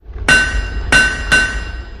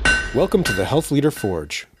Welcome to the Health Leader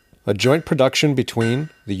Forge, a joint production between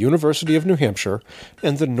the University of New Hampshire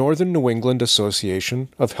and the Northern New England Association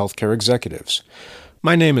of Healthcare Executives.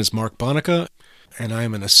 My name is Mark Bonica, and I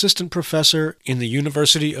am an assistant professor in the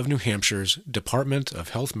University of New Hampshire's Department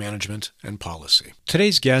of Health Management and Policy.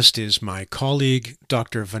 Today's guest is my colleague,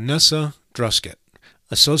 Dr. Vanessa Druskett,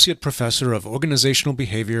 Associate Professor of Organizational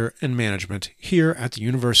Behavior and Management here at the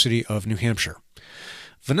University of New Hampshire.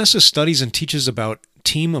 Vanessa studies and teaches about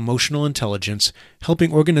team emotional intelligence,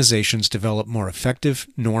 helping organizations develop more effective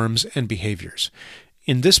norms and behaviors.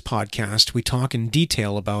 In this podcast, we talk in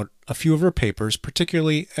detail about a few of her papers,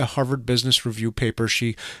 particularly a Harvard Business Review paper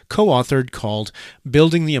she co-authored called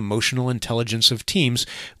Building the Emotional Intelligence of Teams,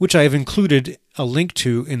 which I have included a link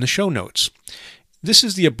to in the show notes. This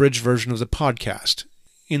is the abridged version of the podcast.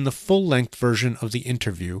 In the full-length version of the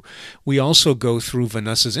interview, we also go through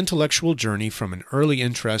Vanessa's intellectual journey from an early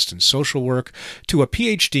interest in social work to a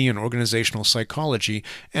PhD in organizational psychology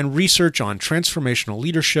and research on transformational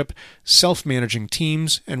leadership, self-managing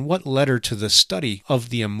teams, and what led her to the study of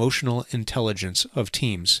the emotional intelligence of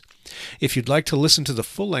teams. If you'd like to listen to the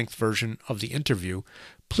full-length version of the interview,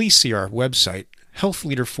 please see our website,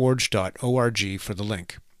 healthleaderforge.org, for the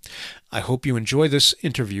link. I hope you enjoy this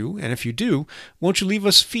interview, and if you do, won't you leave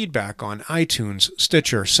us feedback on iTunes,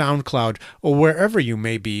 Stitcher, SoundCloud, or wherever you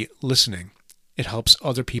may be listening. It helps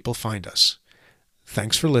other people find us.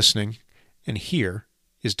 Thanks for listening, and here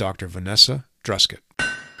is Dr. Vanessa Druskett.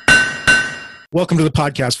 Welcome to the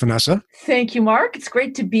podcast, Vanessa. Thank you, Mark. It's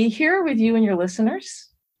great to be here with you and your listeners.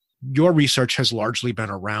 Your research has largely been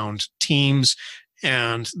around teams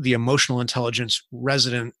and the emotional intelligence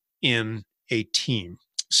resident in a team.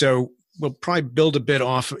 So we'll probably build a bit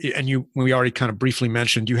off, and we already kind of briefly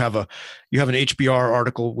mentioned you have an HBR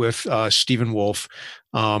article with Stephen Wolf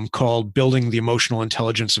called "Building the Emotional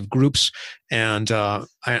Intelligence of Groups," and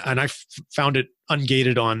I found it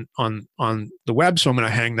ungated on the web, so I'm going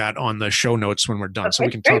to hang that on the show notes when we're done, okay, so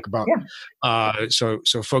we can great. talk about. Yeah. So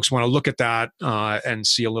if folks want to look at that and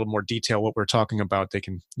see a little more detail what we're talking about,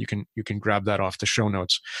 you can grab that off the show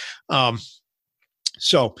notes.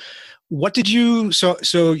 So what did you, so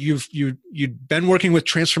you'd been working with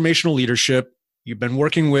transformational leadership, you've been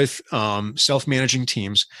working with self-managing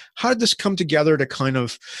teams. How did this come together to kind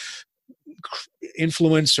of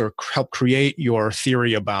influence or help create your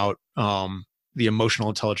theory about the emotional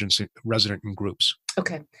intelligence resident in groups?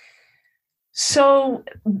 Okay. So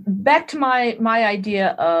back to my idea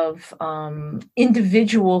of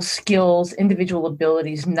individual skills, individual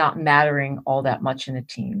abilities not mattering all that much in a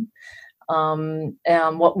team.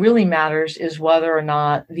 What really matters is whether or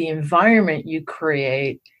not the environment you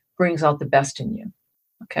create brings out the best in you.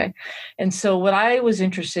 Okay. And so what I was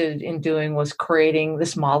interested in doing was creating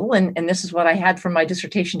this model. And this is what I had from my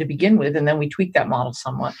dissertation to begin with. And then we tweaked that model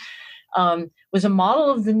somewhat, was a model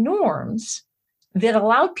of the norms that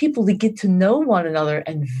allowed people to get to know one another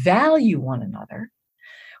and value one another,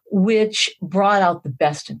 which brought out the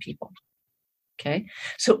best in people. Okay,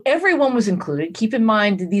 so everyone was included. Keep in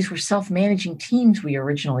mind that these were self-managing teams we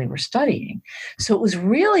originally were studying. So it was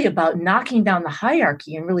really about knocking down the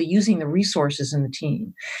hierarchy and really using the resources in the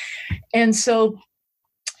team. And so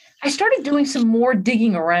I started doing some more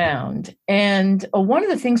digging around. And one of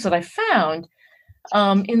the things that I found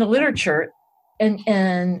in the literature,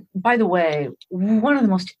 and by the way, one of the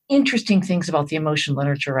most interesting things about the emotion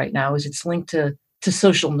literature right now is it's linked to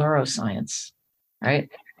social neuroscience, right?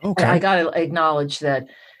 Okay. I got to acknowledge that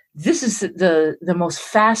this is the most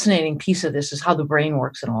fascinating piece of this is how the brain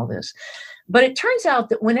works and all this. But it turns out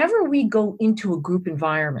that whenever we go into a group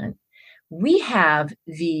environment, we have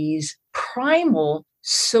these primal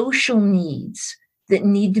social needs that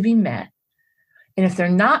need to be met. And if they're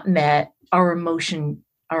not met, our emotion,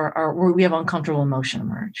 we have uncomfortable emotion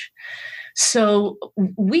emerge. So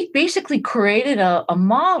we basically created a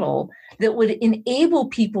model that would enable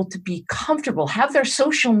people to be comfortable, have their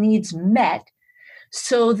social needs met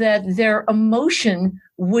so that their emotion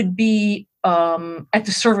would be at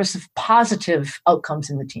the service of positive outcomes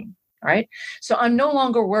in the team, right? So I'm no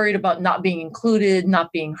longer worried about not being included,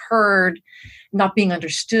 not being heard, not being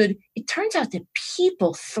understood. It turns out that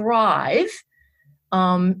people thrive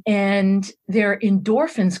and their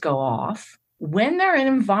endorphins go off when they're in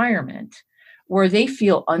an environment where they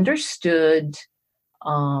feel understood,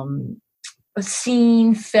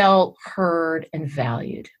 seen, felt, heard, and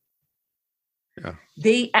valued. Yeah.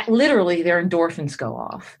 Their endorphins go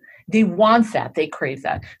off. They want that. They crave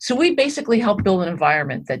that. So we basically help build an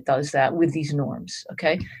environment that does that with these norms.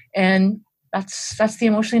 Okay. And that's the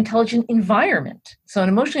emotionally intelligent environment. So an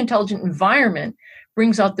emotionally intelligent environment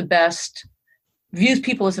brings out the best views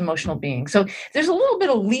people as emotional beings. So there's a little bit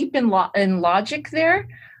of leap in logic there,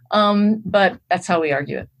 but that's how we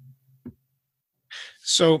argue it.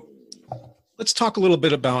 So let's talk a little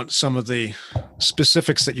bit about some of the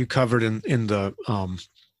specifics that you covered in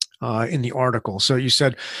the article. So you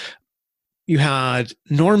said you had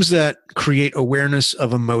norms that create awareness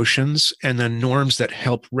of emotions, and then norms that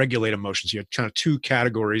help regulate emotions. You had kind of two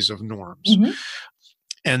categories of norms. Mm-hmm.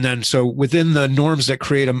 And then, so within the norms that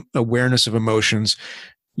create awareness of emotions,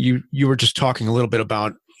 you were just talking a little bit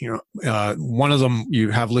about, one of them you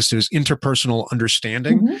have listed as interpersonal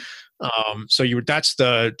understanding. Mm-hmm. So that's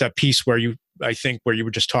that piece where you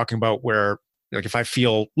were just talking about where, like, if I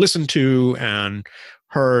feel listened to and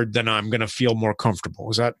heard, then I'm going to feel more comfortable.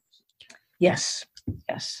 Is that? Yes.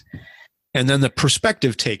 And then the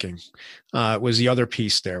perspective taking was the other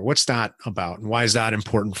piece there. What's that about, and why is that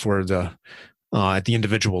important for the at the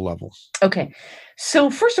individual level? Okay, so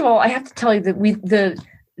first of all, I have to tell you that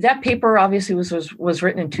that paper obviously was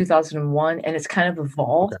written in 2001, and it's kind of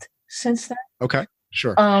evolved since then. Okay,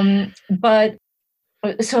 sure. But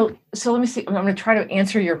so let me see. I'm going to try to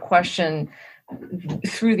answer your question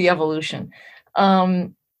through the evolution.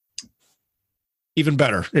 Even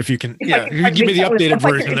better if you can. If you give me the updated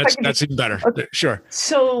version, that's even better. Okay. Sure.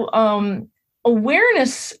 So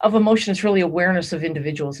awareness of emotion is really awareness of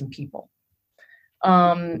individuals and people.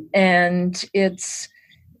 And turns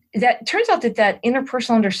out that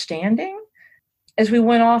interpersonal understanding, as we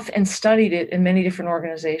went off and studied it in many different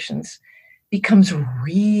organizations, becomes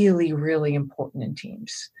really, really important in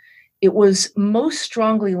teams. It was most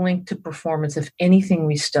strongly linked to performance of anything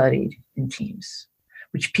we studied in teams,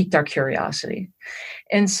 which piqued our curiosity.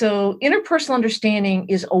 And so interpersonal understanding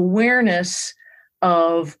is awareness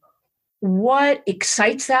of what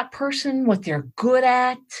excites that person, what they're good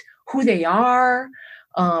at, who they are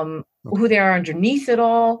underneath it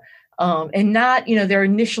all, and not, their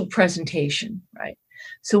initial presentation, right?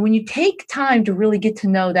 So when you take time to really get to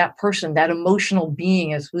know that person, that emotional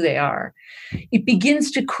being as who they are, it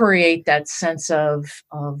begins to create that sense of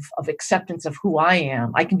acceptance of who I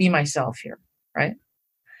am. I can be myself here, right?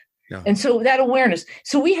 Yeah. And so that awareness.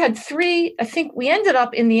 So we had three, I think we ended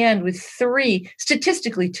up in the end with three,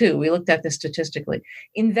 statistically too. We looked at this statistically.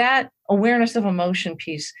 In that awareness of emotion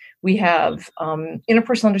piece, we have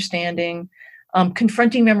interpersonal understanding,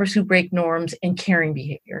 confronting members who break norms, and caring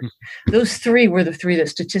behavior. Those three were the three that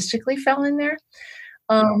statistically fell in there.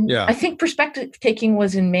 I think perspective taking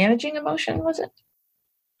was in managing emotion, was it?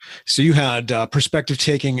 So you had perspective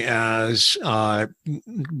taking as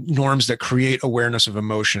norms that create awareness of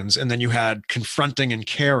emotions, and then you had confronting and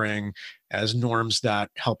caring as norms that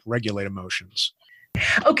help regulate emotions.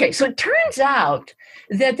 Okay, so it turns out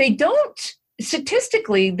that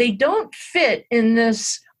statistically, they don't fit in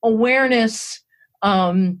this awareness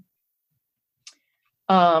and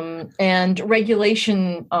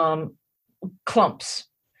regulation clumps.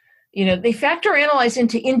 They factor analyze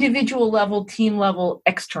into individual level, team level,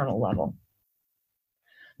 external level.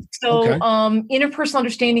 So interpersonal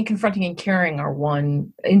understanding, confronting, and caring are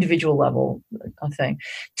one individual level thing.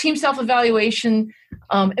 Team self-evaluation,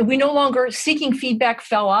 and we no longer, seeking feedback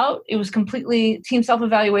fell out. It was completely team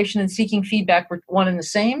self-evaluation and seeking feedback were one and the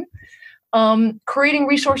same. Creating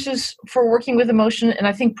resources for working with emotion, and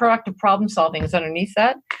I think proactive problem solving is underneath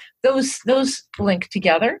that. Those link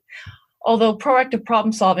together. Although proactive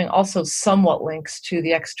problem solving also somewhat links to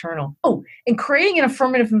the external. Oh, and creating an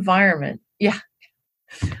affirmative environment. Yeah.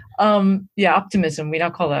 Optimism. We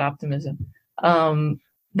now call that optimism.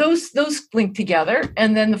 Those link together.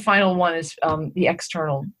 And then the final one is the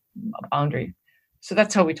external boundary. So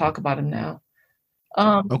that's how we talk about them now.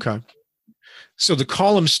 Okay. So the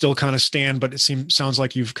columns still kind of stand, but it sounds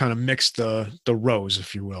like you've kind of mixed the rows,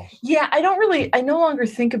 if you will. Yeah, I no longer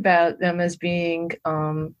think about them as being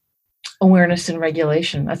awareness and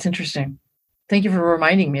regulation. That's interesting. Thank you for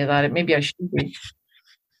reminding me of that. Maybe I should be.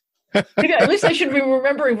 Maybe at least I should be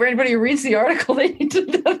remembering for anybody who reads the article, they need to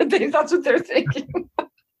know that that's what they're thinking.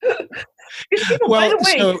 People, by the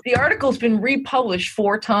way, the article's been republished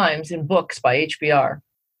 4 times in books by HBR.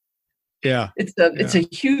 Yeah, it's a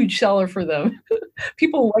huge seller for them.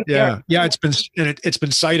 People like that. Yeah. It's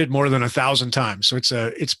been cited more than 1,000 times, so it's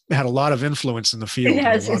had a lot of influence in the field. It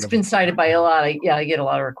has. It's been cited by a lot. I get a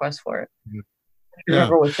lot of requests for it. Yeah.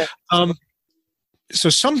 So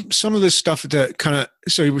some of this stuff that kind of,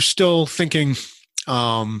 so you were still thinking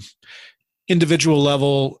individual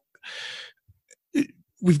level.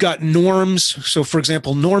 We've got norms. So, for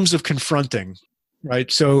example, norms of confronting,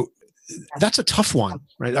 right? So that's a tough one,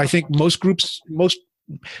 right? I think most groups, most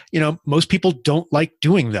people don't like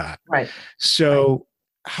doing that. Right. So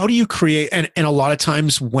how do you create, and a lot of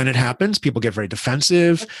times when it happens, people get very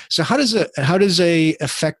defensive. So how does a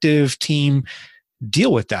effective team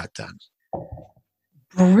deal with that then?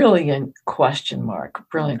 Brilliant question, Mark.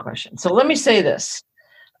 Brilliant question. So let me say this.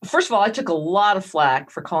 First of all, I took a lot of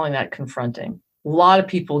flack for calling that confronting. A lot of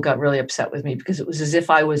people got really upset with me because it was as if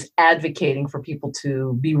I was advocating for people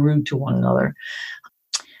to be rude to one another.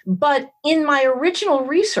 But in my original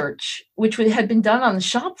research, which had been done on the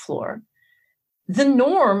shop floor, the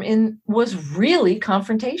norm was really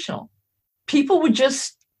confrontational. People would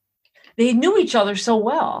they knew each other so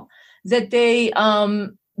well that they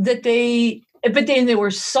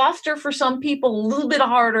were softer for some people, a little bit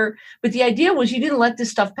harder. But the idea was you didn't let this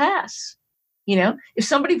stuff pass. If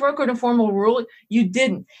somebody broke an informal rule, you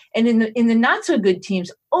didn't. And in the not so good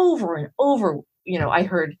teams, over and over, I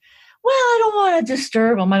heard, well, I don't want to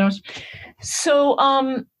disturb them.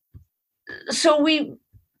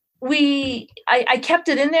 I kept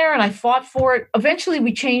it in there and I fought for it. Eventually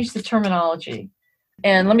we changed the terminology.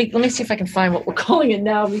 And let me see if I can find what we're calling it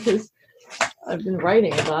now, because I've been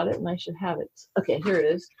writing about it and I should have it. Okay, here it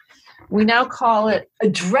is. We now call it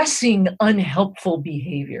addressing unhelpful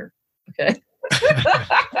behavior. Okay.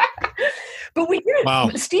 But we did.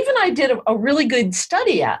 Wow. Steve and I did a really good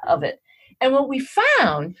study of it. And what we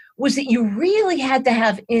found was that you really had to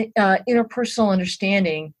have interpersonal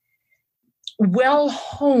understanding well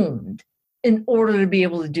honed in order to be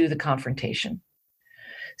able to do the confrontation.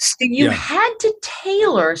 So you had to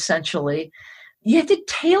tailor, essentially,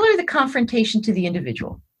 the confrontation to the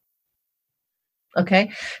individual.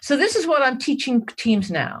 Okay? So this is what I'm teaching teams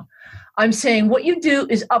now. I'm saying what you do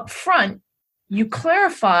is up front, you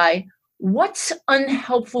clarify what's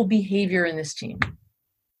unhelpful behavior in this team.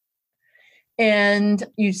 And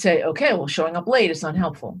you'd say, okay, well, showing up late is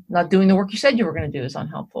unhelpful. Not doing the work you said you were going to do is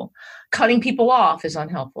unhelpful. Cutting people off is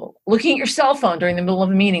unhelpful. Looking at your cell phone during the middle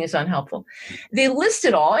of a meeting is unhelpful. They list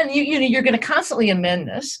it all, and you're going to constantly amend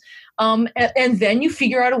this. And then you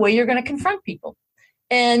figure out a way you're going to confront people.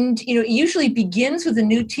 And, it usually begins with a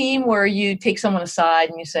new team where you take someone aside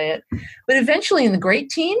and you say it. But eventually in the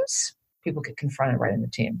great teams, people get confronted right in the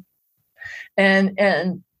team.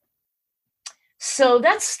 And so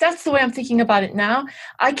that's the way I'm thinking about it now.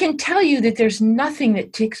 I can tell you that there's nothing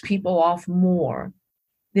that ticks people off more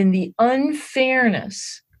than the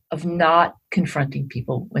unfairness of not confronting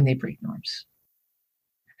people when they break norms.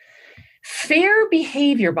 Fair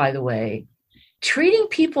behavior, by the way, treating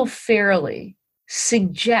people fairly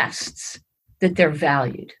suggests that they're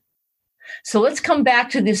valued. So let's come back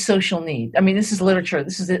to this social need. I mean, this is literature.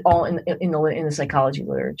 This is all in the psychology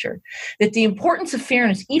literature. That the importance of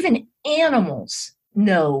fairness, even animals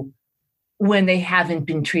know when they haven't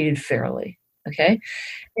been treated fairly. Okay,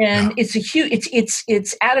 and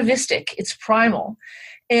it's atavistic. It's primal.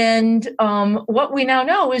 And what we now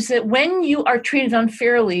know is that when you are treated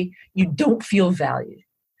unfairly, you don't feel valued.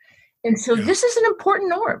 And so this is an important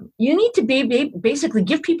norm. You need to basically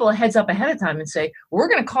give people a heads up ahead of time and say, we're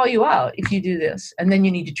going to call you out if you do this. And then you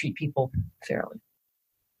need to treat people fairly.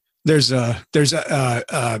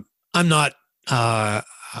 I'm not, I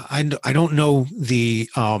don't know the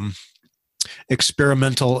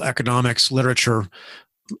experimental economics literature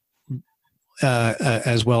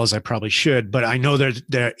as well as I probably should, but I know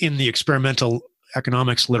they're in the experimental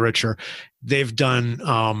economics literature. They've done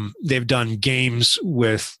games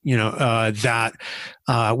with that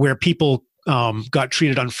where people got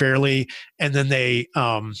treated unfairly, and then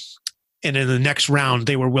and in the next round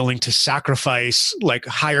they were willing to sacrifice like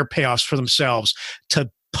higher payoffs for themselves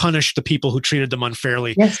to punish the people who treated them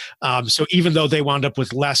unfairly. Yes. So even though they wound up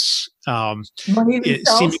with less money,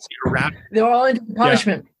 they're all into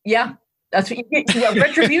punishment. Yeah. That's what you get.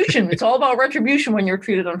 Retribution. It's all about retribution when you're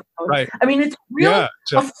treated unfairly. Right. I mean, it's a real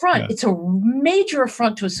affront. Yeah. It's a major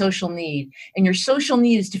affront to a social need. And your social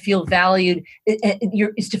need is to feel valued,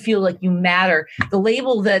 is to feel like you matter. The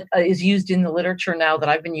label that is used in the literature now that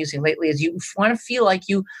I've been using lately is you want to feel like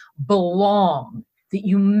you belong, that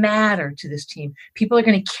you matter to this team. People are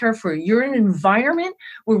going to care for you. You're in an environment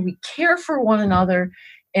where we care for one another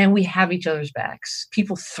and we have each other's backs.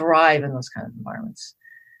 People thrive in those kind of environments.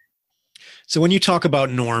 So when you talk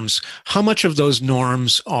about norms, how much of those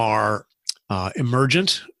norms are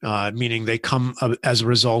emergent, meaning they come as a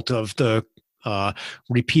result of the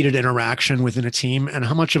repeated interaction within a team, and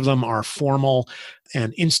how much of them are formal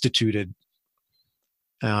and instituted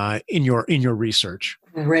in your research?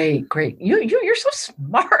 Great. You're so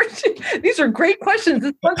smart. These are great questions.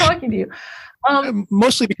 It's fun talking to you.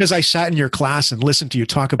 Mostly because I sat in your class and listened to you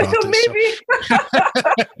talk about so this. Maybe.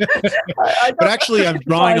 But actually, I'm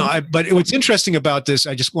drawing on. But what's interesting about this,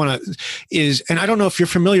 I just want to and I don't know if you're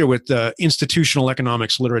familiar with the institutional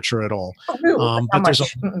economics literature at all. Oh, really? But there's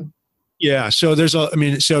so there's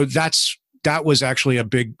so that was actually a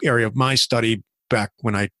big area of my study back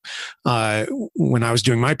when I was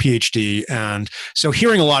doing my PhD, and so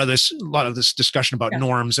hearing a lot of this discussion about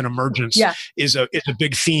norms and emergence is a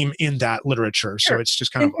big theme in that literature. Sure. So it's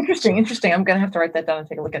just kind of interesting. I'm going to have to write that down and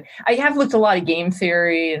take a look at it. I have looked at a lot of game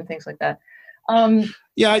theory and things like that.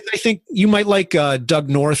 I think you might like Doug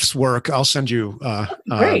North's work. I'll send you.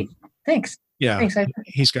 Great, thanks. Yeah, thanks.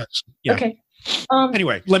 He's got. Okay.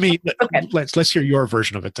 Anyway, let's hear your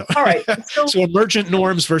version of it, though. All right. So emergent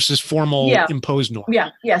norms versus formal imposed norms.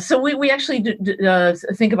 Yeah. So we actually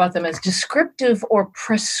think about them as descriptive or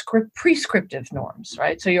prescriptive norms,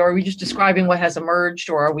 right? So are we just describing what has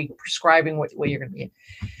emerged, or are we prescribing what you're going to be in?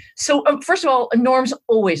 So first of all, norms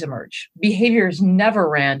always emerge. Behavior is never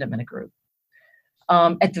random in a group.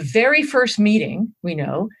 At the very first meeting, we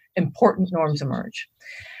know important norms emerge.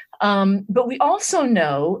 But we also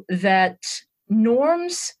know that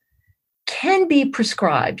norms can be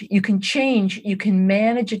prescribed. You can change, you can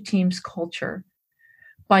manage a team's culture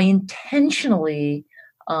by intentionally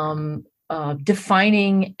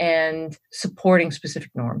defining and supporting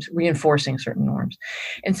specific norms, reinforcing certain norms.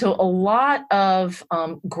 And so a lot of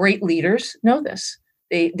great leaders know this.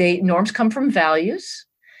 Norms come from values,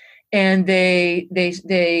 and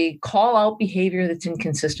they call out behavior that's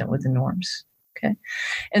inconsistent with the norms. Okay.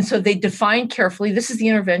 And so they define carefully. This is the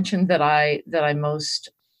intervention that I most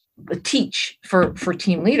teach for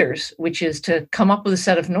team leaders, which is to come up with a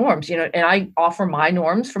set of norms, and I offer my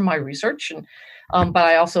norms from my research. And, but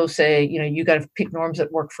I also say, you got to pick norms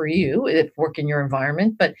that work for you, that work in your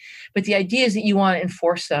environment. But the idea is that you want to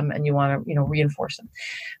enforce them and you want to, reinforce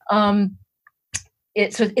them.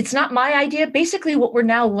 So it's not my idea. Basically, what we're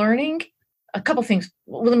now learning, a couple things.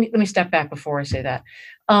 Well, let me step back before I say that.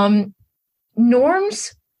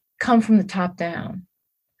 Norms come from the top down.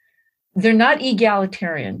 They're not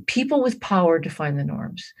egalitarian. People with power define the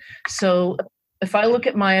norms. So if I look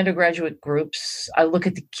at my undergraduate groups, I look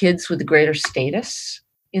at the kids with the greater status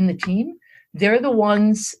in the team. They're the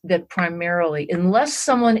ones that primarily, unless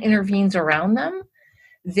someone intervenes around them,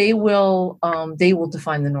 they will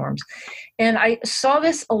define the norms. And I saw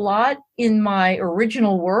this a lot in my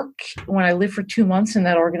original work when I lived for 2 months in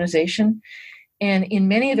that organization. And in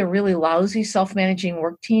many of the really lousy self-managing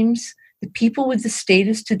work teams, the people with the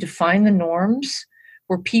status to define the norms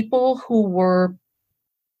were people who were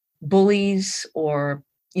bullies or,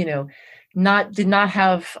 did not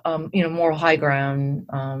have, moral high ground,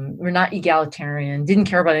 were not egalitarian, didn't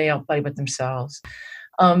care about anybody but themselves.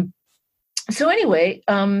 So anyway,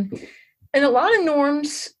 and a lot of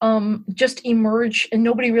norms just emerge and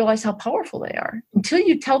nobody realizes how powerful they are until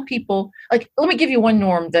you tell people, like, let me give you one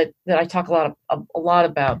norm that I talk a lot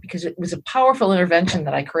about because it was a powerful intervention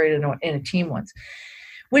that I created in a team once.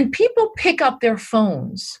 When people pick up their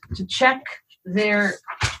phones to check their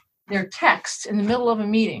texts in the middle of a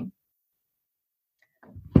meeting,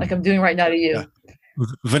 like I'm doing right now to you. Yeah.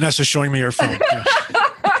 Vanessa's showing me her phone. Yeah.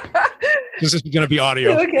 This is going to be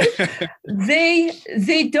audio. Okay.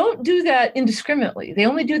 They don't do that indiscriminately. They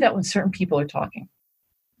only do that when certain people are talking.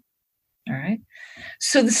 All right.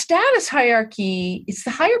 So the status hierarchy, it's the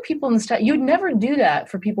higher people in the status. You would never do that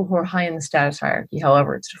for people who are high in the status hierarchy,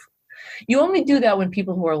 however it's different. You only do that when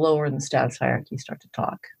people who are lower in the status hierarchy start to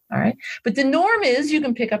talk. All right. But the norm is you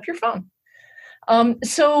can pick up your phone.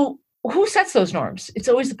 So who sets those norms? It's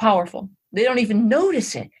always the powerful. They don't even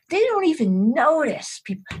notice it. They don't even notice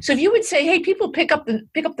people. So if you would say, hey, people pick up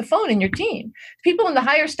the phone in your team, people in the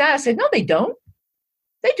higher status say, no, they don't.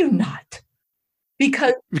 They do not.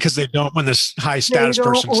 Because they don't when this high status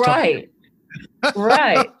person's right.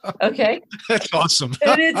 Right. Okay. That's awesome.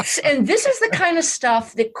 and this is the kind of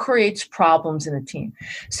stuff that creates problems in a team.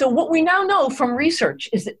 So what we now know from research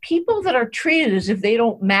is that people that are treated as if they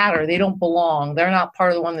don't matter, they don't belong, they're not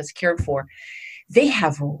part of the one that's cared for, they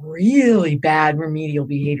have really bad remedial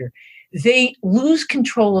behavior. They lose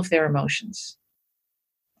control of their emotions.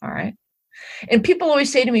 All right. And people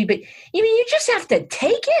always say to me, but you mean you just have to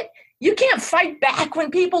take it? You can't fight back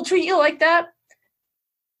when people treat you like that.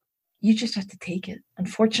 You just have to take it.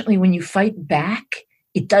 Unfortunately, when you fight back,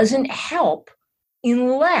 it doesn't help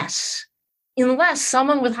unless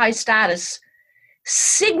someone with high status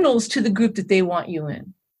signals to the group that they want you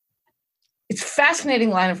in. It's a fascinating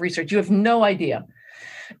line of research. You have no idea.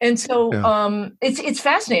 And so Yeah. it's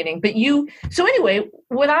fascinating. But so anyway,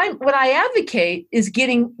 what I advocate is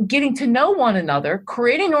getting to know one another,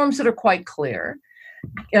 creating norms that are quite clear,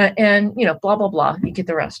 and blah blah blah. You get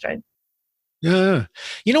the rest, right? Yeah.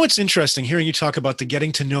 You know, it's interesting hearing you talk about the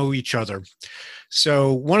getting to know each other.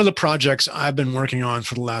 So one of the projects I've been working on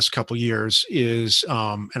for the last couple of years is,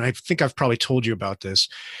 and I think I've probably told you about this,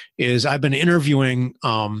 is I've been interviewing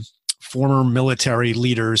former military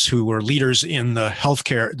leaders who were leaders in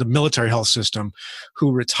the military health system,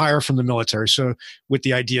 who retire from the military. So with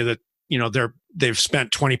the idea that they've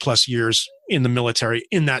spent 20 plus years in the military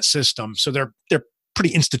in that system, so they're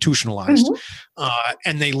pretty institutionalized,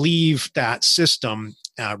 and they leave that system,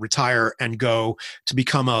 retire, and go to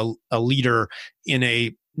become a leader in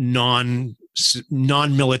a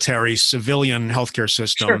non-military civilian healthcare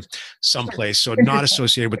system someplace, so not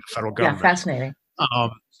associated with the federal government. Yeah, fascinating.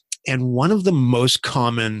 And one of the most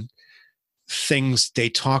common things they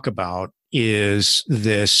talk about is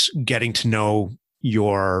this getting to know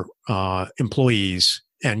your employees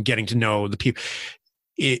and getting to know the people.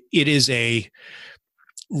 It is a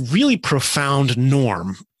really profound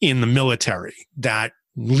norm in the military that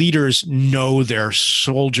leaders know their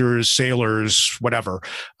soldiers, sailors, whatever,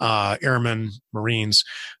 airmen, Marines.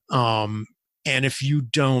 And if you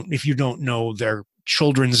don't know their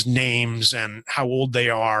children's names and how old they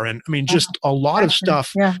are, and I mean, just a lot of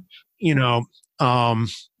stuff, that's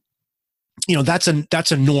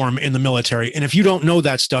a norm in the military. And if you don't know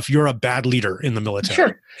that stuff, you're a bad leader in the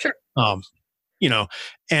military. Sure.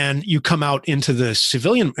 And you come out into the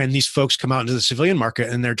civilian, and these folks come out into the civilian market,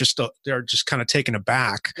 and they're just kind of taken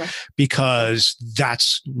aback because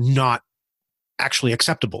that's not actually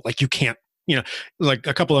acceptable. Like, you can't, like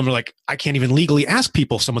a couple of them are like, I can't even legally ask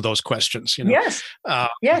people some of those questions. Yes.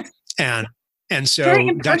 And so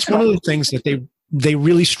that's one of the things that they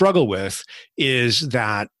really struggle with, is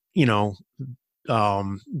that,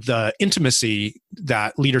 the intimacy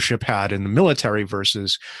that leadership had in the military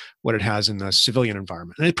versus what it has in the civilian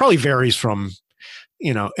environment. And it probably varies from,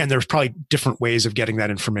 and there's probably different ways of getting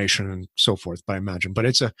that information and so forth, but I imagine. But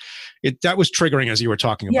that was triggering as you were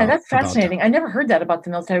talking about. Yeah, that's fascinating. I never heard that about the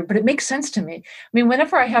military, but it makes sense to me. I mean,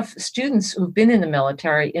 whenever I have students who've been in the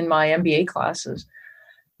military in my MBA classes,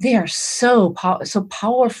 they are so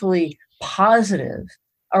powerfully positive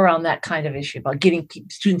around that kind of issue, about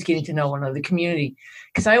students getting to know one another, the community.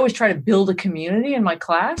 Because I always try to build a community in my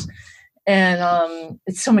class. And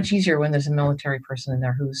it's so much easier when there's a military person in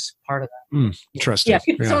there who's part of that. Interesting. Yeah,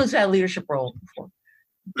 someone's had a leadership role before.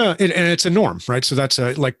 And it's a norm, right? So that's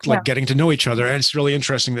like getting to know each other. And it's really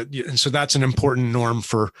interesting and so that's an important norm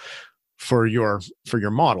for your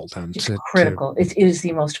model then. It's critical. It is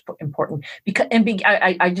the most important, because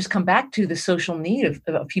I just come back to the social need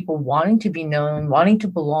of people wanting to be known, wanting to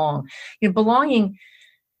belong. Belonging.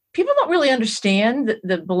 People don't really understand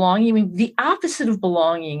the belonging. I mean, the opposite of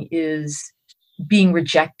belonging is being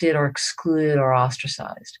rejected or excluded or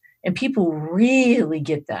ostracized. And people really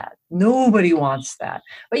get that. Nobody wants that.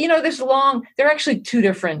 But they're actually two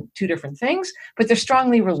different things, but they're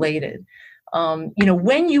strongly related.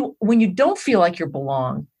 When you don't feel like you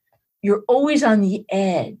belong, you're always on the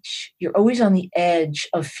edge. You're always on the edge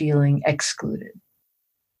of feeling excluded.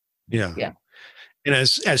 Yeah. And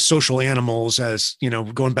as social animals,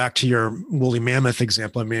 going back to your woolly mammoth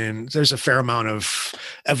example, I mean, there's a fair amount of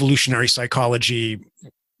evolutionary psychology,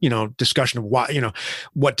 discussion of why,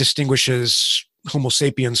 what distinguishes Homo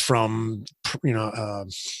sapiens from,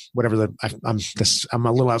 whatever I'm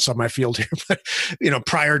a little outside my field here, but,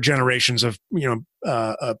 prior generations of,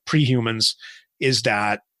 pre-humans is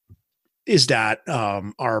that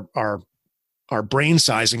our brain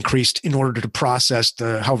size increased in order to process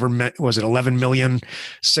the 11 million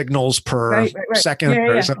signals per second,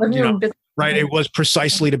 or something, right? It was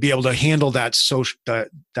precisely to be able to handle that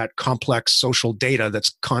that complex social data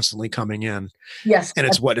that's constantly coming in. Yes, and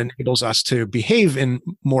it's what enables us to behave in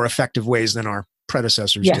more effective ways than our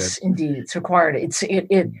predecessors did. Yes, indeed, it's required. It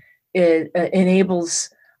enables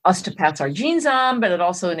us to pass our genes on, but it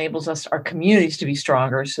also enables our communities to be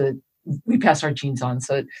stronger, so that we pass our genes on.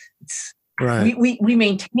 So it's. Right. We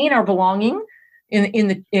maintain our belonging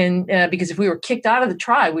because if we were kicked out of the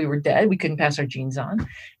tribe, we were dead. We couldn't pass our genes on,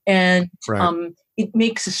 and it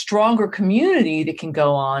makes a stronger community that can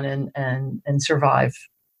go on and survive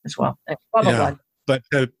as well. Blah, blah, blah.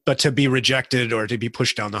 But to be rejected or to be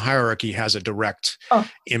pushed down the hierarchy has a direct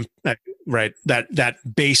impact, right? That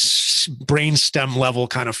base brain stem level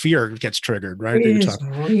kind of fear gets triggered, right? It is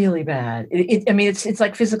really bad. It's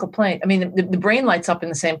like physical pain. I mean, the brain lights up in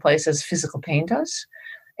the same place as physical pain does.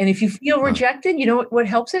 And if you feel rejected, you know what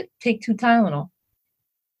helps it? Take 2 Tylenol.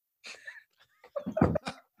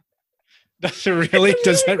 Does it really?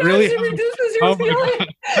 Does that really? It reduces your feeling.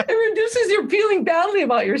 It reduces your feeling badly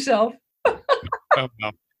about yourself. Oh,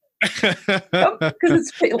 no. Because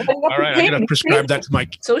it's all right. I'm going to prescribe that to my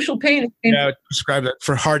social pain. Yeah, prescribe that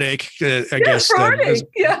for heartache. I guess for heartache.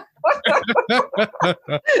 Yeah.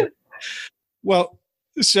 Well,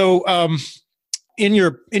 so in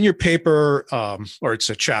your paper, or it's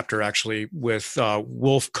a chapter actually with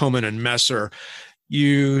Wolf, Komen, and Messer,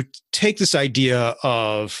 you take this idea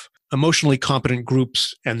of emotionally competent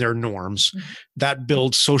groups and their norms mm-hmm. that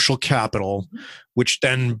builds social capital, mm-hmm. which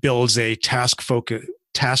then builds a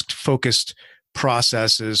task-focused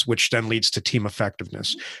processes, which then leads to team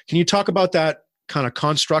effectiveness. Mm-hmm. Can you talk about that kind of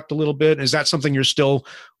construct a little bit? Is that something you're still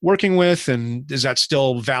working with, and is that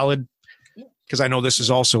still valid? Because I know this is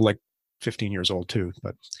also like 15 years old too,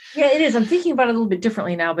 but yeah, it is. I'm thinking about it a little bit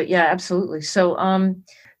differently now, but yeah, absolutely. So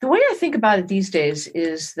the way I think about it these days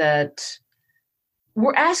is that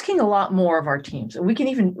we're asking a lot more of our teams. We can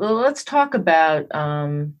even, let's talk about,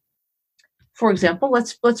 for example,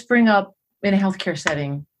 let's bring up in a healthcare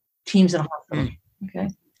setting, teams in a hospital. Okay.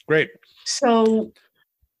 Great. So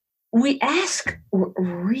we're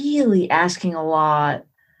really asking a lot,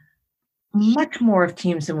 much more of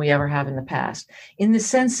teams than we ever have in the past, in the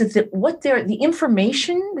sense that the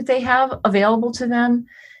information that they have available to them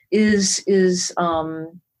is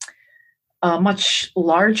much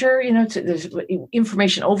larger. There's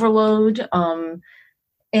information overload,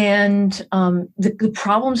 and the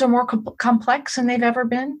problems are more complex than they've ever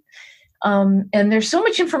been. And there's so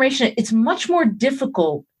much information; it's much more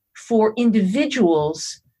difficult for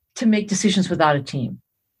individuals to make decisions without a team.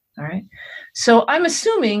 All right. So I'm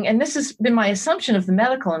assuming, and this has been my assumption of the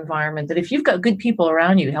medical environment, that if you've got good people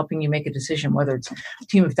around you helping you make a decision, whether it's a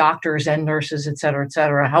team of doctors and nurses, et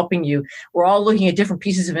cetera, helping you, we're all looking at different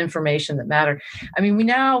pieces of information that matter. I mean,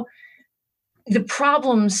 the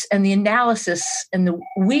problems and the analysis and the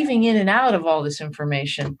weaving in and out of all this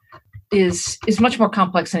information is much more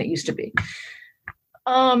complex than it used to be.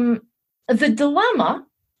 The dilemma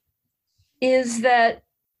is that,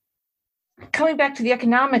 coming back to the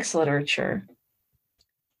economics literature,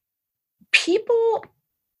 people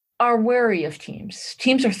are wary of teams.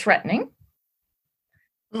 Teams are threatening.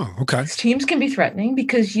 Oh, okay. Teams can be threatening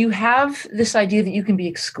because you have this idea that you can be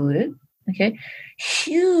excluded. Okay.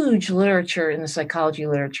 Huge literature in the psychology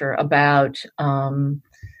literature about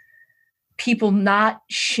people not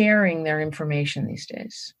sharing their information these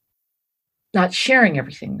days, not sharing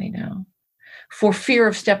everything they know for fear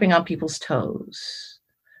of stepping on people's toes.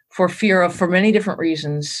 For many different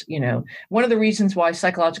reasons. One of the reasons why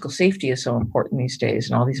psychological safety is so important these days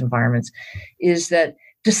in all these environments is that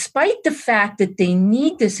despite the fact that they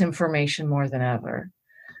need this information more than ever,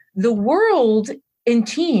 the world in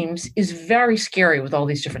teams is very scary with all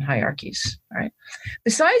these different hierarchies. Right?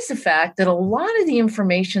 Besides the fact that a lot of the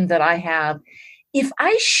information that I have, if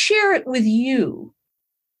I share it with you,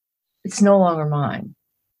 it's no longer mine.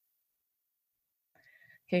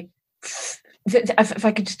 Okay. If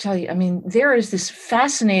I could just tell you, I mean, there is this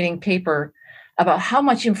fascinating paper about how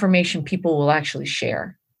much information people will actually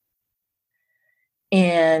share.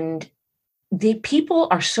 And people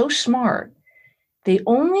are so smart, they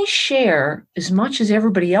only share as much as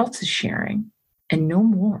everybody else is sharing and no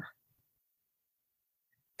more.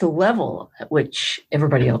 The level at which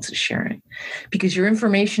everybody else is sharing, because your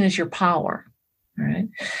information is your power. All right.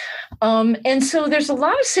 And so there's a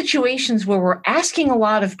lot of situations where we're asking a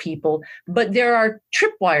lot of people, but there are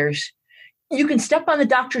tripwires. You can step on the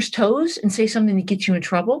doctor's toes and say something that gets you in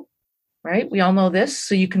trouble, right? We all know this.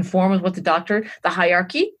 So you conform with what the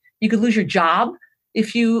hierarchy. You could lose your job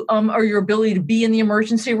if you, or your ability to be in the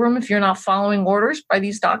emergency room if you're not following orders by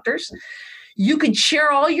these doctors. You could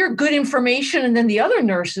share all your good information, and then the other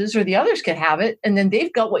nurses or the others could have it, and then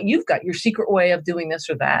they've got what you've got, your secret way of doing this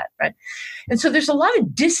or that, right? And so there's a lot of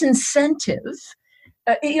disincentive.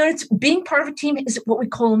 It's being part of a team is what we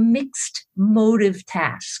call a mixed motive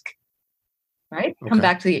task, right? Okay. Come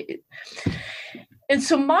back to and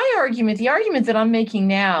so my argument, the argument that I'm making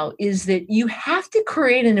now, is that you have to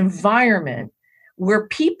create an environment where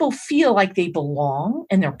people feel like they belong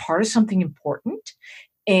and they're part of something important,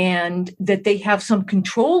 and that they have some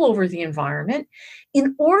control over the environment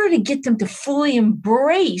in order to get them to fully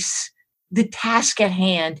embrace the task at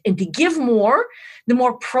hand and to give the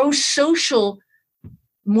more pro-social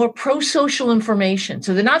information.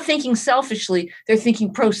 So they're not thinking selfishly, they're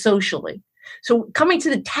thinking pro-socially. So coming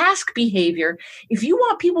to the task behavior, if you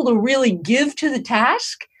want people to really give to the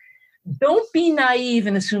task, don't be naive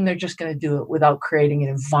and assume they're just going to do it without creating an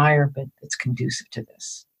environment that's conducive to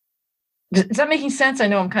this. Is that making sense? I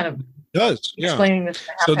know I'm kind of It does. Yeah. explaining this.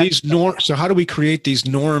 So these norms. So how do we create these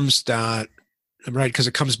norms that, right? Because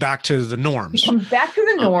it comes back to the norms. It comes back to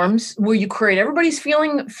the norms where you create everybody's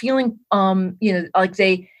feeling, like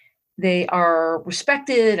they are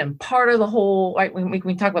respected and part of the whole, right? We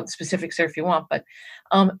can talk about the specifics there if you want, but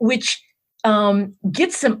which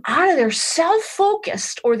gets them out of their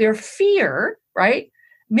self-focused or their fear, right?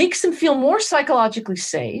 Makes them feel more psychologically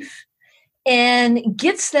safe and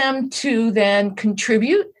gets them to then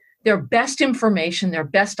contribute their best information, their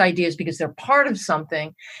best ideas, because they're part of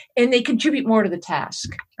something and they contribute more to the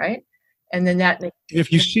task, right? And then that makes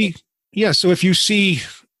if you see, yeah. So if you see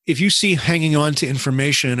hanging on to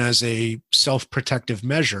information as a self-protective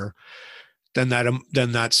measure, then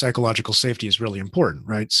that psychological safety is really important,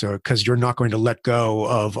 right? So because you're not going to let go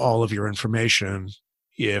of all of your information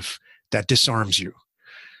if that disarms you.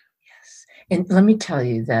 Yes. And let me tell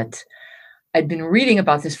you that I've been reading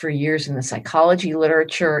about this for years in the psychology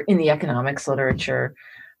literature, in the economics literature.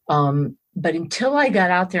 But until I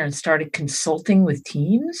got out there and started consulting with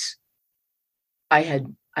teams, I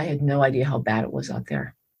had no idea how bad it was out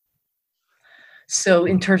there. So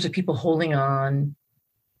in terms of people holding on,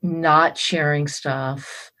 not sharing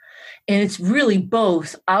stuff, and it's really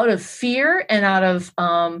both out of fear and out of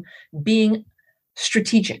being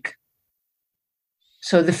strategic.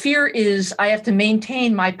 So the fear is I have to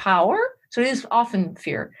maintain my power. So it is often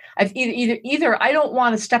fear. I've either I don't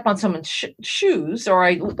want to step on someone's shoes, or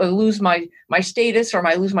I lose my status, or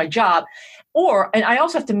I lose my job, and I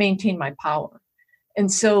also have to maintain my power. And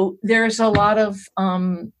so there's a lot of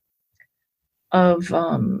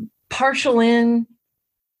partial in,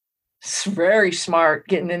 very smart,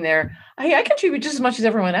 getting in there. I contribute just as much as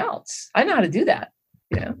everyone else. I know how to do that.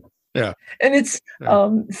 Yeah. And it's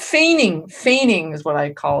feigning is what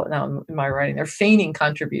I call it now in my writing. They're feigning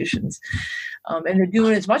contributions. And they're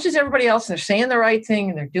doing as much as everybody else, and they're saying the right thing,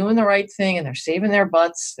 and they're doing the right thing, and they're saving their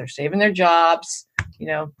butts, they're saving their jobs,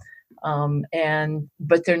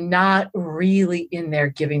 but they're not really in there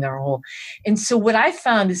giving their whole. And so what I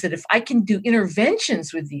found is that if I can do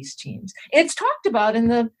interventions with these teams, and it's talked about in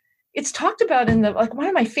the like one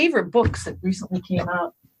of my favorite books that recently came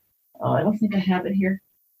out. Oh, I don't think I have it here.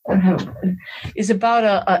 Is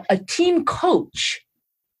about a team coach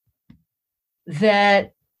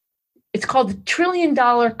that it's called the $1 Trillion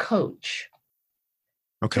Coach.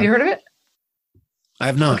 Okay. Have you heard of it? I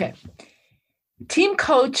have not. Okay. Team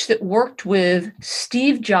coach that worked with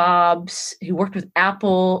Steve Jobs, who worked with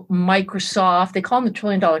Apple, Microsoft. They call him the $1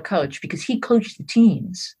 Trillion Coach because he coached the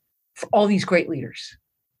teams for all these great leaders.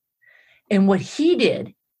 And what he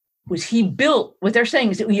did was he built, what they're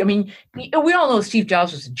saying is that we all know Steve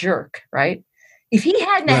Jobs was a jerk, right? If he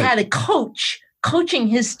hadn't had a coach coaching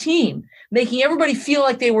his team, making everybody feel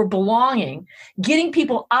like they were belonging, getting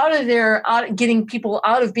people out of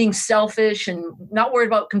being selfish and not worried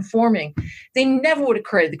about conforming, they never would have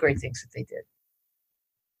created the great things that they did.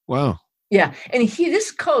 Wow. Yeah. And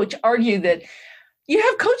this coach argued that you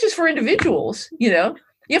have coaches for individuals, you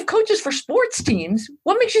have coaches for sports teams.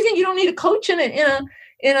 What makes you think you don't need a coach in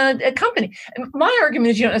a company? And my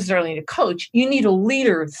argument is you don't necessarily need a coach. You need a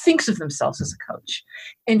leader who thinks of themselves as a coach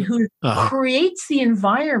and who creates the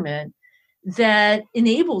environment that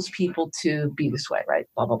enables people to be this way, right?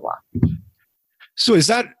 Blah, blah, blah. So is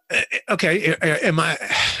that, okay,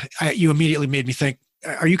 you immediately made me think,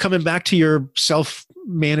 are you coming back to your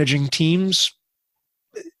self-managing teams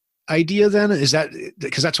idea then? Is that,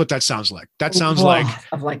 because that's what that sounds like. That sounds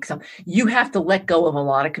you have to let go of a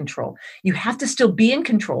lot of control. You have to still be in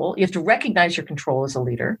control. You have to recognize your control as a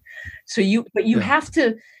leader. But you have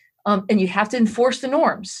to, and you have to enforce the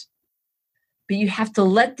norms, but you have to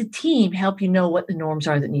let the team help you know what the norms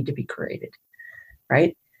are that need to be created.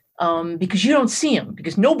 Right. Because you don't see them,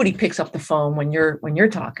 because nobody picks up the phone when you're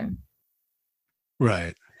talking.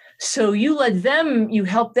 Right. So you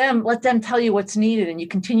help them, let them tell you what's needed, and you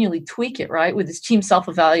continually tweak it, right? With this team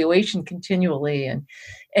self-evaluation continually,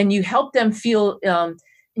 and you help them feel, and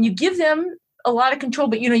you give them a lot of control,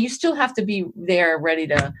 but you still have to be there ready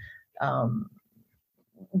to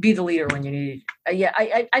be the leader when you need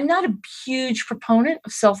it. I'm not a huge proponent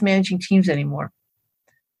of self-managing teams anymore.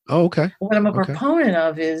 Oh, okay. What I'm a proponent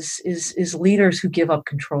of is leaders who give up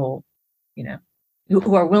control,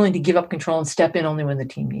 who are willing to give up control and step in only when the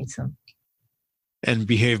team needs them. And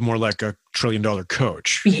behave more like a $1 trillion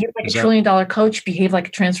coach. Behave like a $1 trillion coach, behave like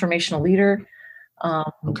a transformational leader,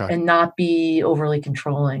 and not be overly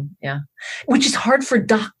controlling. Yeah. Which is hard for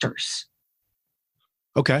doctors.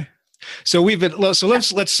 Okay. So let's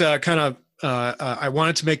kind of, I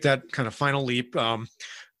wanted to make that kind of final leap.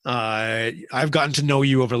 I've gotten to know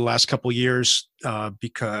you over the last couple of years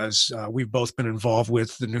because we've both been involved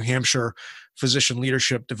with the New Hampshire Physician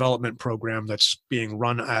Leadership Development Program that's being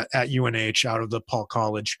run at UNH out of the Paul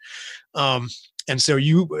College. And so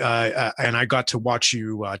and I got to watch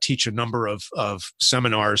you teach a number of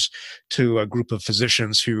seminars to a group of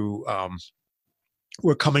physicians who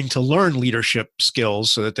were coming to learn leadership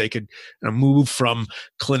skills so that they could move from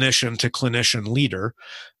clinician to clinician leader.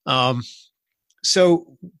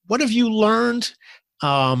 So what have you learned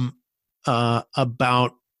about,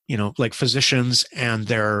 like physicians and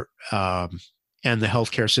their and the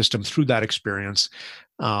healthcare system through that experience,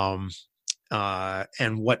 and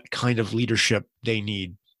what kind of leadership they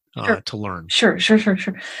need to learn? Sure.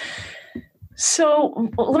 So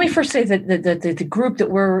let me first say that the group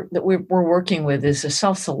that we're working with is a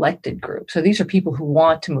self-selected group. So these are people who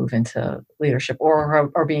want to move into leadership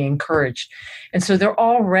or are being encouraged. And so they're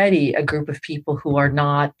already a group of people who are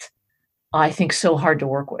not, I think, so hard to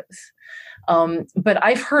work with. But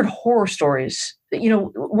I've heard horror stories.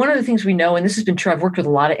 One of the things we know, and this has been true, I've worked with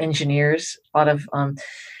a lot of engineers, but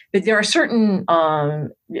there are certain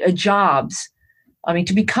jobs. I mean,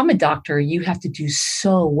 to become a doctor, you have to do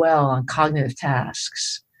so well on cognitive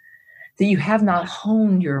tasks that you have not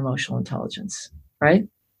honed your emotional intelligence, right?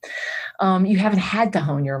 You haven't had to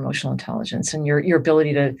hone your emotional intelligence and your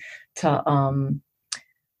ability to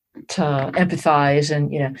empathize,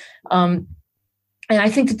 and I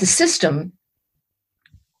think that the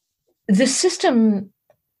system,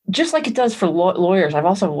 just like it does for lawyers. I've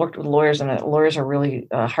also worked with lawyers, and lawyers are really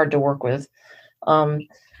hard to work with.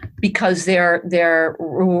 Because they're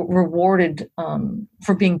rewarded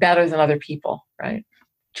for being better than other people, right?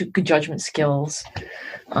 Good judgment skills.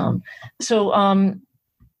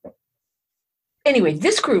 Anyway,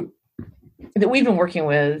 this group that we've been working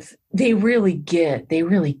with, they really get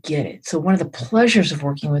it. So one of the pleasures of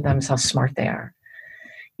working with them is how smart they are.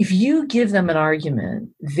 If you give them an argument,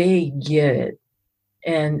 they get it.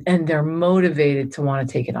 And they're motivated to want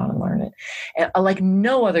to take it on and learn it, and like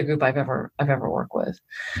no other group I've ever worked with.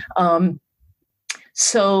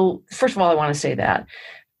 So first of all, I want to say that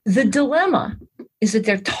the dilemma is that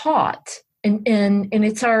they're taught, and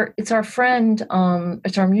it's our friend,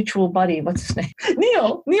 it's our mutual buddy. What's his name?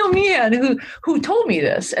 Neil Meehan, who told me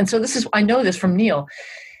this, and so I know this from Neil.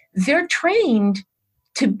 They're trained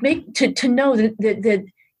to know that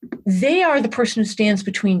they are the person who stands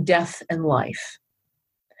between death and life.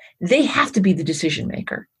 They have to be the decision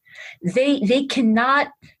maker. They cannot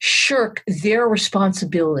shirk their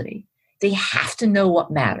responsibility. They have to know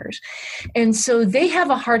what matters. And so they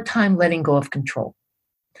have a hard time letting go of control.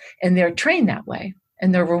 And they're trained that way,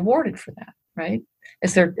 and they're rewarded for that, right?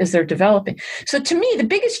 As they're developing. So to me, the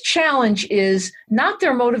biggest challenge is not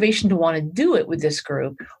their motivation to want to do it with this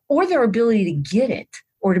group or their ability to get it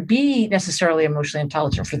or to be necessarily emotionally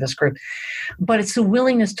intelligent for this group, but it's the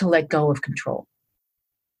willingness to let go of control.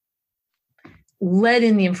 Let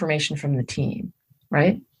in the information from the team,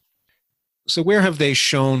 right? So where have they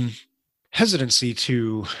shown hesitancy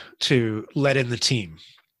to let in the team?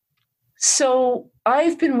 So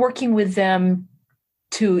I've been working with them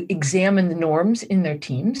to examine the norms in their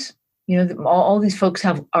teams. All these folks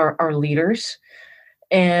are leaders,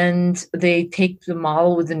 and they take the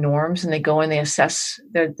model with the norms and they go and they assess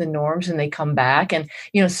the norms, and they come back. And,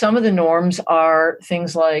 some of the norms are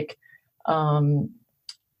things like,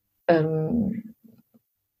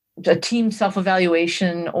 a team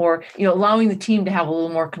self-evaluation, or allowing the team to have a little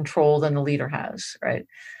more control than the leader has, right?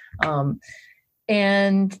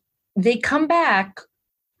 And they come back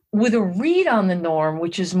with a read on the norm,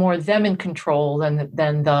 which is more them in control than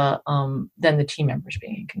the team members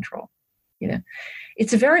being in control.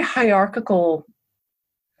 It's a very hierarchical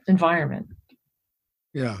environment.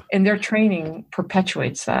 Yeah, and their training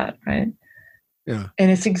perpetuates that, right? Yeah,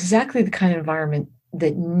 and it's exactly the kind of environment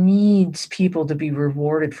that needs people to be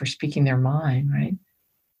rewarded for speaking their mind, right?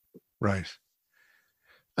 Right.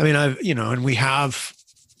 I mean, and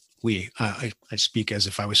I speak as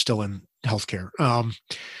if I was still in healthcare. I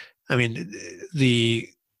mean,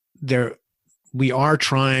 we are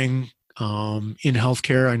trying in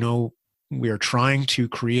healthcare. I know we are trying to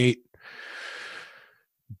create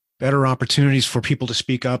better opportunities for people to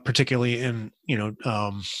speak up, particularly in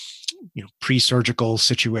pre-surgical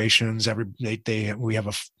situations. They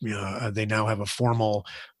now have a formal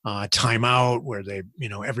timeout where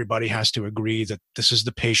everybody has to agree that this is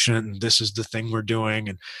the patient and this is the thing we're doing,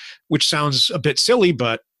 and which sounds a bit silly,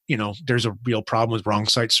 but there's a real problem with wrong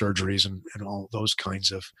site surgeries and all those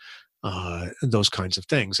kinds of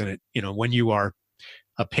things. And when you are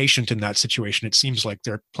a patient in that situation, it seems like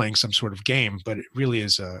they're playing some sort of game, but it really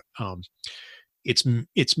is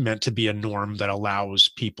it's meant to be a norm that allows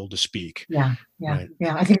people to speak. Yeah. Yeah. Right.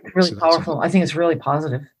 Yeah. I think it's really So powerful. I think it's really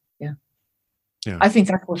positive. Yeah. Yeah. I think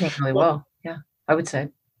that's working really well. Yeah. I would say.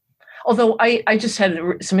 Although I just had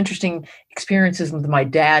some interesting experiences with my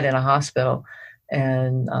dad in a hospital,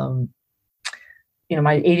 and my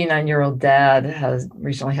 89-year-old dad has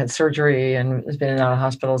recently had surgery and has been in and out of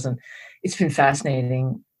hospitals, and it's been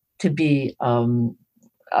fascinating to be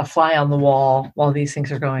a fly on the wall while these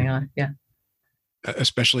things are going on. Yeah.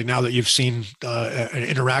 Especially now that you've seen and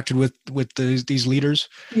interacted with these leaders.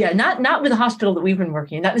 Yeah, not with the hospital that we've been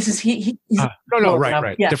working in. Not this is he's no,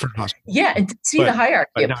 right, yeah. different hospital. Yeah, and to see the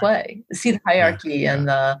hierarchy at play, see the hierarchy and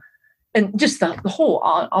just the whole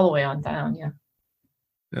all the way on down. Yeah.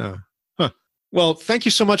 Yeah. Huh. Well, thank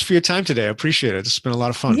you so much for your time today. I appreciate it. It's been a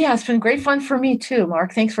lot of fun. Yeah, it's been great fun for me too,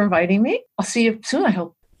 Mark. Thanks for inviting me. I'll see you soon, I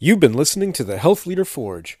hope. You've been listening to the Health Leader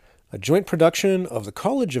Forge, a joint production of the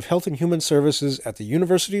College of Health and Human Services at the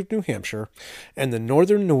University of New Hampshire and the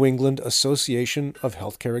Northern New England Association of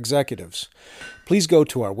Healthcare Executives. Please go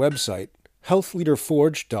to our website,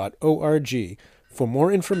 healthleaderforge.org, for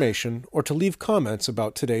more information or to leave comments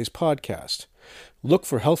about today's podcast. Look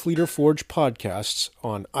for Health Leader Forge podcasts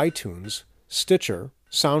on iTunes, Stitcher,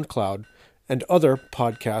 SoundCloud, and other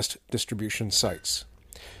podcast distribution sites.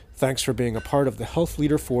 Thanks for being a part of the Health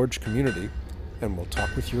Leader Forge community, and we'll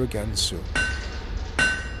talk with you again soon.